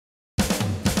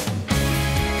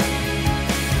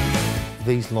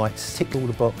These lights ticked all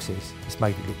the boxes. It's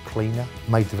made it look cleaner,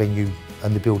 made the venue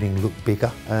and the building look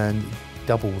bigger, and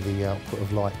double the output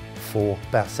of light for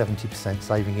about 70%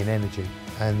 saving in energy.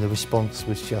 And the response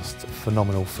was just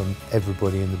phenomenal from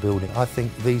everybody in the building. I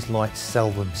think these lights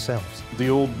sell themselves. The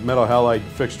old metal halide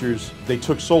fixtures, they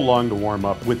took so long to warm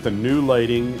up. With the new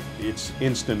lighting, it's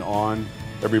instant on.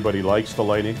 Everybody likes the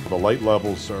lighting. The light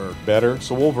levels are better,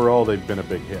 so overall they've been a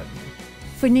big hit.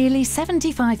 For nearly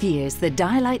 75 years, the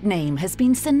Dialight name has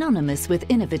been synonymous with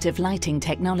innovative lighting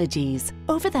technologies.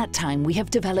 Over that time, we have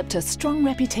developed a strong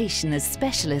reputation as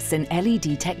specialists in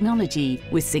LED technology,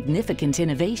 with significant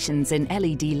innovations in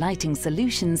LED lighting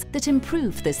solutions that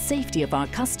improve the safety of our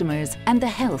customers and the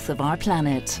health of our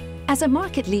planet. As a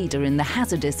market leader in the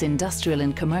hazardous industrial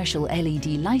and commercial LED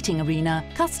lighting arena,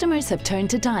 customers have turned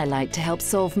to Dialight to help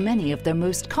solve many of their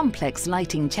most complex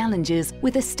lighting challenges,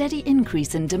 with a steady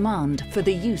increase in demand for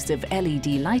the use of LED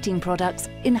lighting products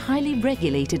in highly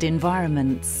regulated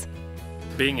environments.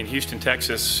 Being in Houston,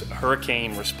 Texas,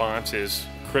 hurricane response is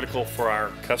critical for our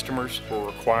customers. We're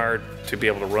required to be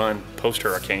able to run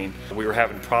post-hurricane. We were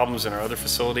having problems in our other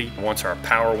facility. Once our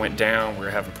power went down, we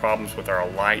were having problems with our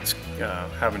lights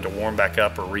having to warm back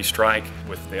up or restrike.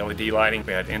 With the LED lighting,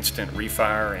 we had instant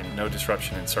refire and no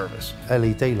disruption in service.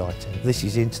 LED lighting, this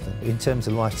is instant. In terms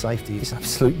of life safety, it's an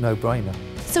absolute no-brainer.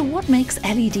 So what makes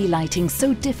LED lighting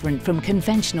so different from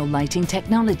conventional lighting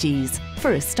technologies?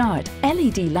 For a start,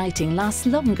 LED lighting lasts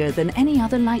longer than any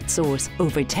other light source,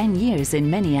 over 10 years in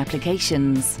many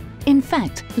applications. In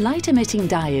fact, light-emitting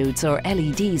diodes, or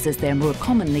LEDs as they're more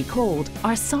commonly called,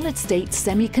 are solid-state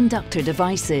semiconductor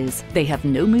devices. They have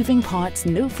no moving parts,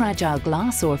 no fragile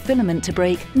glass or filament to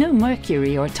break, no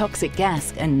mercury or toxic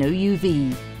gas, and no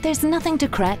UV. There's nothing to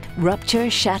crack, rupture,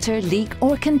 shatter, leak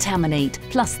or contaminate.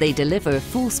 Plus they deliver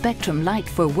full-spectrum light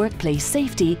for workplace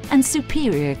safety and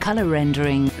superior color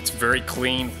rendering. It's very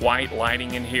clean, white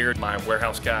lighting in here. My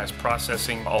warehouse guy is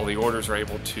processing. All the orders are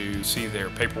able to see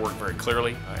their paperwork very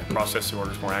clearly and process the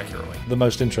orders more accurately. The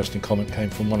most interesting comment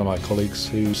came from one of my colleagues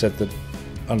who said that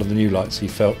under the new lights he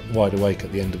felt wide awake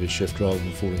at the end of his shift rather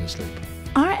than falling asleep.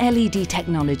 Our LED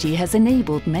technology has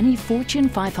enabled many Fortune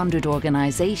 500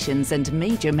 organizations and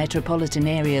major metropolitan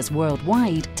areas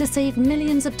worldwide to save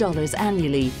millions of dollars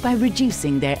annually by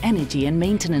reducing their energy and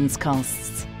maintenance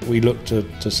costs. We look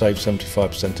to save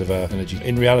 75% of our energy.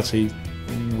 In reality,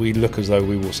 we look as though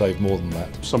we will save more than that.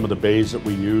 Some of the bays that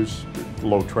we use,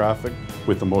 low traffic,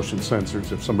 with the motion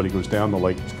sensors, if somebody goes down, the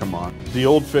lights come on. The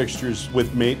old fixtures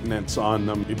with maintenance on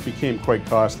them, it became quite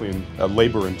costly and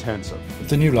labor intensive.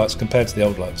 The new lights compared to the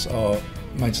old lights are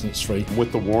maintenance free.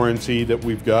 With the warranty that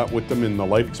we've got with them and the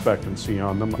life expectancy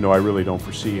on them, I really don't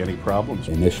foresee any problems.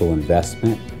 Initial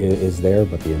investment is there,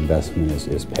 but the investment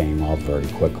is paying off very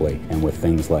quickly. And with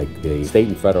things like the state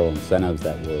and federal incentives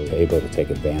that we're able to take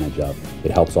advantage of,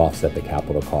 it helps offset the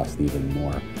capital cost even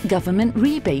more. Government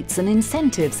rebates and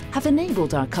incentives have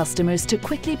enabled our customers to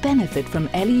quickly benefit from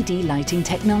LED lighting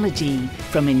technology.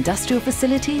 From industrial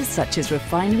facilities such as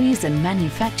refineries and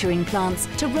manufacturing plants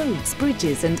to roads,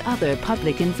 bridges and other public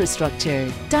infrastructure,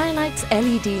 Dialight's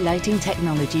LED lighting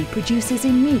technology produces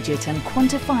immediate and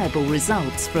quantifiable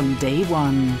results from day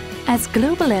one. As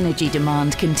global energy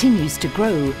demand continues to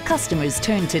grow, customers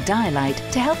turn to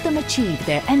Dialight to help them achieve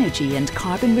their energy and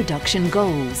carbon reduction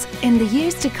goals. In the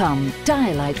years to come,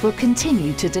 Dialight will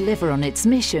continue to deliver on its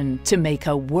mission to make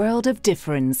a world of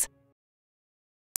difference.